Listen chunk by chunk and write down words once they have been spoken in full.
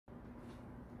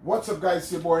What's up, guys?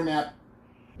 It's your boy Nap.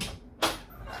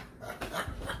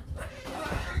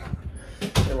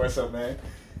 Hey, what's up, man?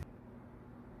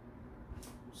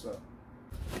 What's up?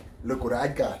 Look what I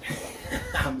got.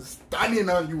 I'm stunning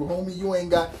on you, homie. You ain't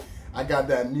got. I got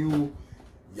that new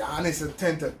Giannis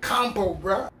Antetokounmpo,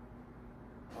 bro.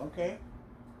 Okay.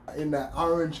 In that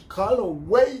orange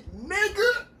colorway,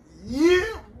 nigga.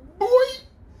 Yeah, boy.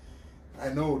 I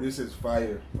know this is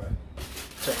fire, but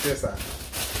check this out.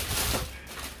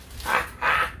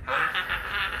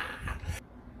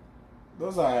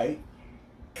 Those alright.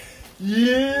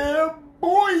 Yeah,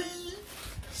 boy.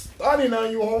 Stunning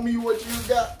on you, homie. What you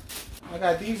got? I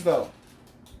got these though.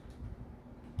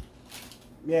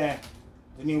 Yeah,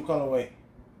 the new colorway.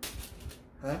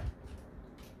 Huh?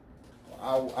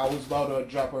 I was about to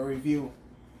drop a review,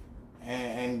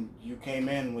 and you came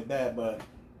in with that, but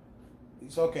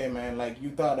it's okay, man. Like, you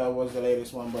thought that was the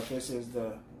latest one, but this is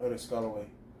the latest colorway.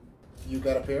 You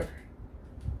got a pair?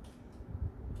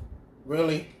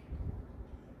 Really?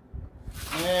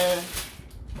 Man.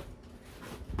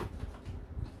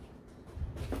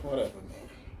 Whatever, man.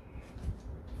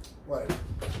 Whatever.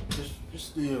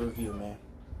 Just do your review, man.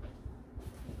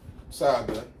 It's all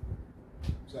good.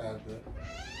 It's all good.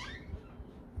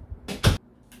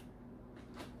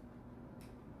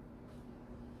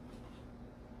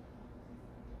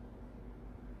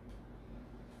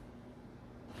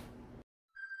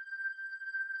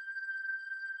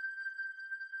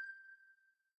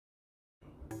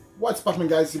 What's poppin',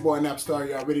 guys? It's your boy Napstar.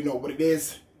 You already know what it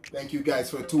is. Thank you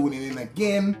guys for tuning in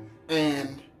again,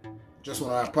 and just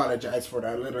want to apologize for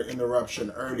that little interruption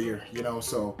earlier, you know.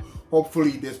 So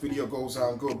hopefully this video goes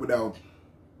on good without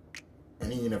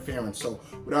any interference. So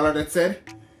with all of that said,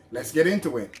 let's get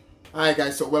into it. Alright,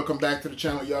 guys, so welcome back to the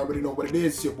channel. You already know what it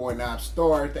is. It's your boy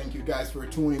Napstar. Thank you guys for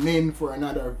tuning in for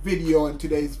another video, and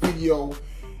today's video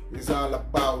is all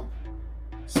about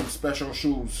some special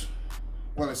shoes.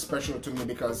 Well, it's special to me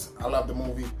because I love the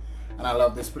movie and I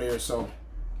love this player. So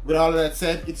with all of that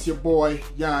said, it's your boy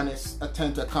Giannis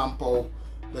Antetokounmpo.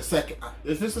 The second,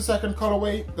 is this the second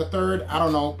colorway? The third? I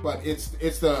don't know, but it's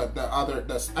the other.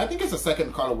 I think it's the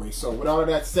second colorway. So with all of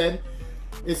that said,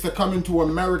 it's the Coming to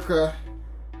America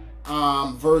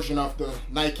version of the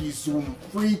Nike Zoom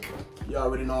Freak. You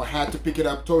already know I had to pick it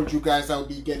up. Told you guys I'll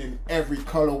be getting every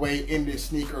colorway in this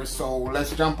sneaker. So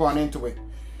let's jump on into it.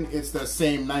 It's the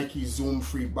same Nike Zoom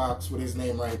Freak box with his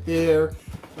name right there.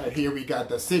 Right here we got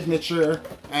the signature,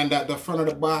 and at the front of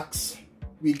the box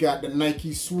we got the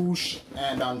Nike swoosh,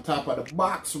 and on top of the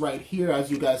box right here, as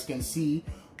you guys can see,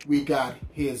 we got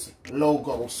his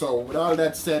logo. So with all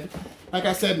that said, like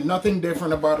I said, nothing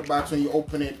different about the box when you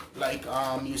open it. Like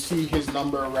you see his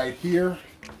number right here,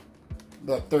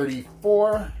 the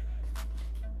 34,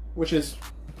 which is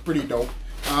pretty dope.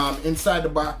 Inside the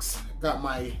box got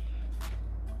my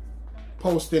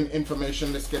posting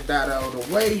information. Let's get that out of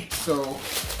the way. So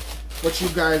what you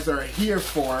guys are here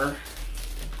for,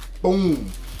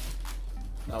 boom,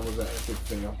 that was an epic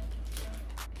fail.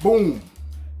 Boom,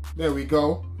 there we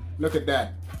go. Look at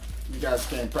that. You guys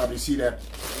can't probably see that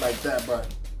like that,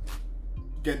 but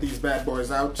get these bad boys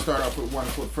out. Start off with one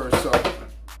foot first. So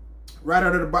right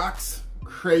out of the box,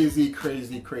 crazy.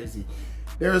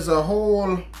 There's a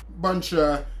whole bunch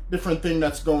of different thing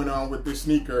that's going on with this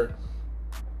sneaker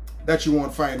that you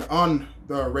won't find on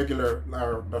the regular,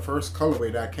 or the first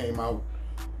colorway that came out.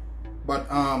 But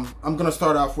I'm gonna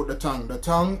start off with the tongue. The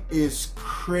tongue is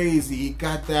crazy. It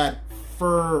got that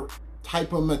fur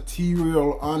type of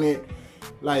material on it.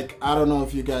 Like, I don't know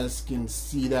if you guys can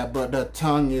see that, but the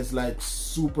tongue is like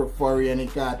super furry, and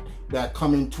it got that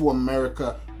Coming to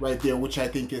America right there, which I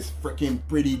think is freaking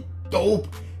pretty dope.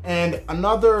 And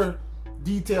another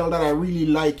detail that I really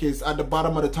like is at the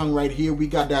bottom of the tongue right here, we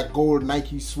got that gold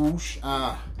Nike swoosh.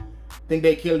 I think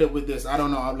they killed it with this. I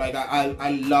don't know. I'm like, I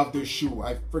love this shoe.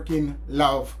 I freaking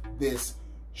love this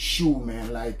shoe,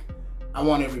 man. Like, I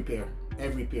want every pair,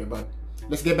 but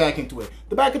let's get back into it.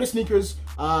 The back of the sneakers,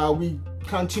 we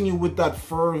continue with that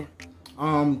fur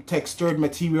textured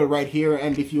material right here,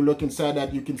 and if you look inside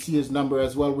that, you can see his number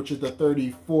as well, which is the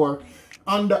 34.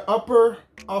 On the upper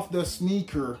of the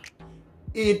sneaker,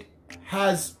 it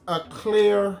has a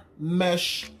clear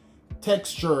mesh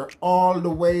texture all the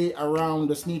way around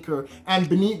the sneaker, and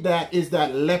beneath that is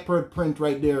that leopard print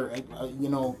right there. You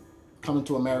know, Coming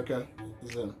to America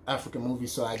is an African movie,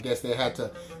 so I guess they had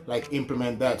to like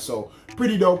implement that. So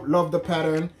pretty dope. Love the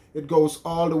pattern. It goes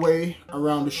all the way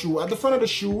around the shoe. At the front of the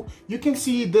shoe, you can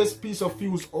see this piece of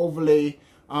fuse overlay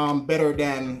better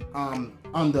than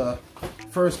on the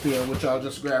first pair, which I'll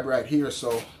just grab right here.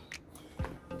 So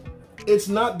it's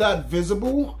not that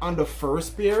visible on the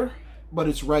first pair, but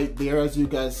it's right there. As you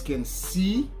guys can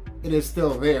see, it is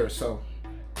still there. So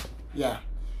yeah,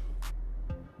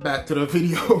 back to the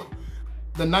video.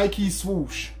 The Nike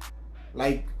swoosh,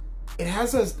 like, it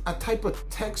has a type of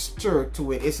texture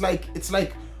to it. It's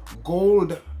like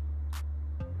gold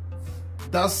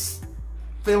dust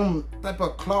film type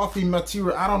of clothy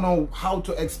material. I don't know how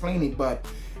to explain it, but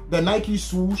the Nike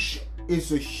swoosh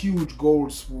is a huge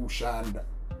gold swoosh, and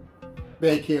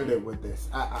they killed it with this.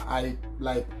 I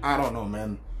don't know,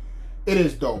 man. It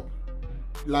is dope.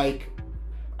 Like,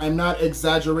 I'm not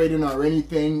exaggerating or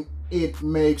anything. It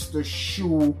makes the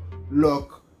shoe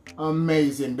look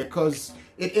amazing because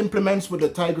it implements with the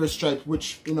tiger stripe,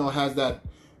 which, you know, has that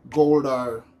gold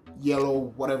or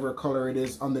yellow, whatever color it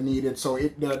is underneath it. So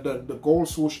the gold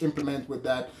swoosh implement with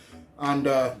that on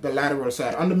the lateral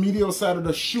side. On the medial side of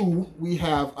the shoe, we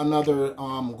have another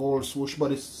gold swoosh,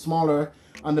 but it's smaller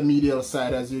on the medial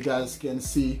side, as you guys can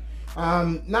see.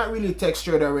 Not really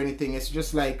textured or anything. It's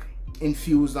just like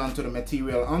infused onto the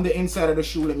material. On the inside of the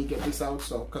shoe, let me get this out,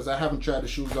 so because I haven't tried the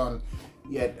shoes on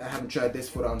yet. I haven't tried this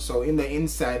foot on. So in the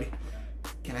inside,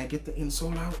 can I get the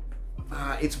insole out?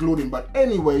 It's glued in, but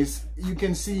anyways, you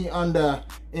can see on the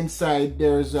inside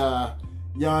there's a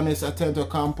Giannis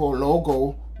Antetokounmpo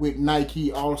logo with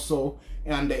Nike also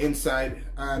on the inside,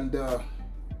 and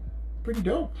pretty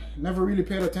dope. Never really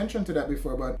paid attention to that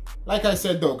before, but like I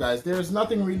said though, guys, there's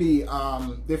nothing really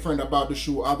different about the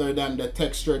shoe other than the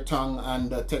textured tongue and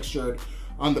the textured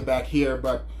on the back here.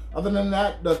 But other than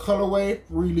that, the colorway,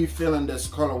 really feeling this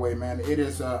colorway, man. It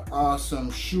is an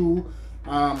awesome shoe.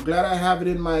 Glad I have it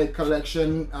in my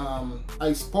collection.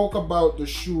 I spoke about the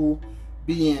shoe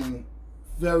being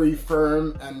very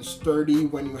firm and sturdy.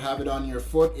 When you have it on your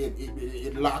foot,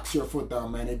 it locks your foot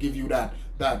down, man. It gives you that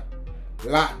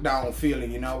lockdown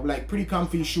feeling, you know, like pretty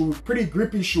comfy shoe, pretty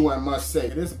grippy shoe, I must say.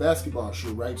 It is a basketball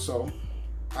shoe, right? So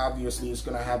obviously it's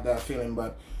gonna have that feeling,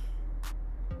 but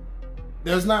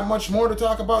there's not much more to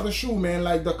talk about the shoe, man.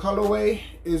 Like, the colorway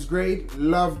is great.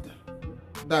 Loved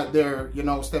that they're, you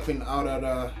know, stepping out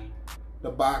of the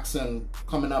box and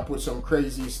coming up with some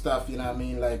crazy stuff, you know what I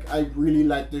mean? Like, I really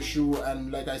like the shoe,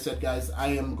 and like I said, guys, I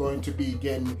am going to be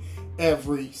getting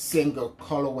every single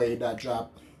colorway that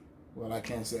dropped. Well, I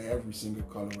can't say every single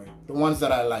colorway. The ones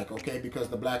that I like, okay? Because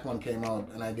the black one came out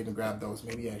and I didn't grab those.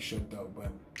 Maybe I should though,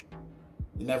 but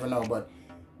you never know. But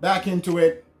back into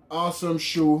it. Awesome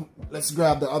shoe. Let's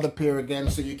grab the other pair again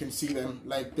so you can see them.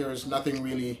 Like, there's nothing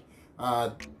really,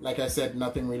 like I said,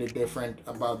 nothing really different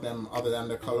about them other than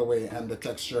the colorway and the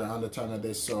texture on the tongue of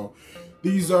this. So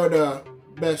these are the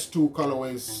best two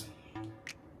colorways,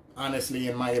 honestly,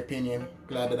 in my opinion.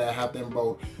 Glad that I have them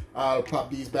both. I'll pop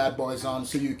these bad boys on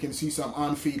so you can see some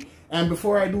on feet. And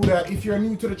before I do that, if you're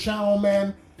new to the channel,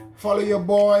 man, follow your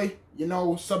boy, you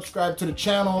know, subscribe to the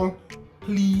channel.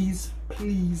 Please,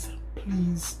 please,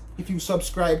 please, if you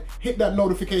subscribe, hit that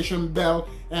notification bell,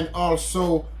 and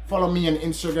also follow me on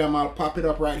Instagram. I'll pop it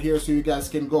up right here so you guys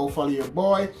can go follow your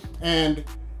boy. And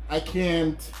I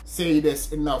can't say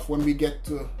this enough, when we get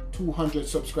to 200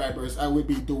 subscribers, I will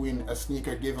be doing a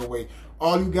sneaker giveaway.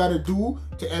 All you gotta do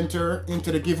to enter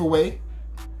into the giveaway,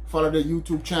 follow the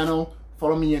YouTube channel,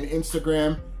 follow me on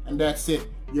Instagram, and that's it.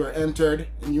 You're entered,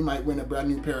 and you might win a brand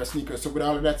new pair of sneakers. So with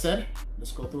all of that said,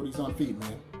 let's go through these on feet,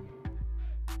 man.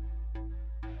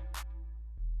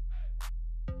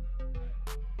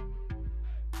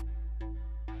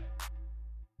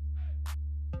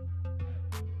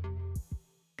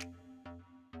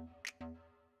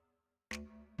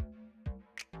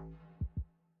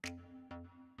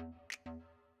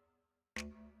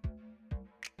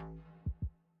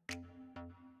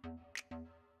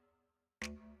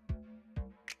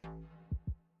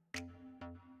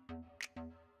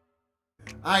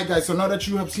 Alright guys, so now that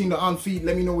you have seen the on feet,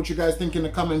 let me know what you guys think in the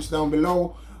comments down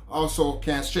below. Also,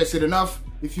 can't stress it enough,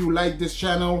 if you like this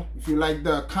channel, if you like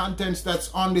the contents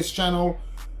that's on this channel,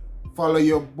 follow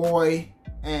your boy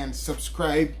and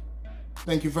subscribe.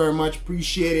 Thank you very much,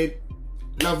 appreciate it.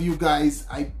 Love you guys.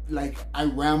 I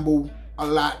ramble a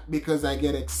lot because I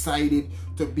get excited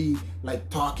to be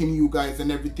like talking to you guys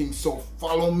and everything. So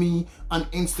follow me on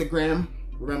Instagram.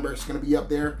 Remember, it's gonna be up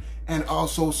there. And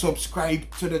also subscribe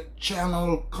to the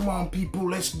channel. Come on, people,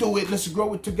 let's do it. Let's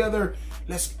grow it together.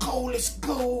 Let's go, let's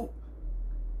go.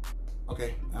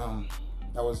 Okay,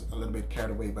 that was a little bit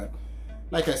carried away, but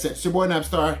like I said, it's your boy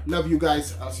Napstar. Love you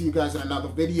guys. I'll see you guys in another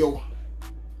video.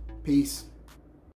 Peace.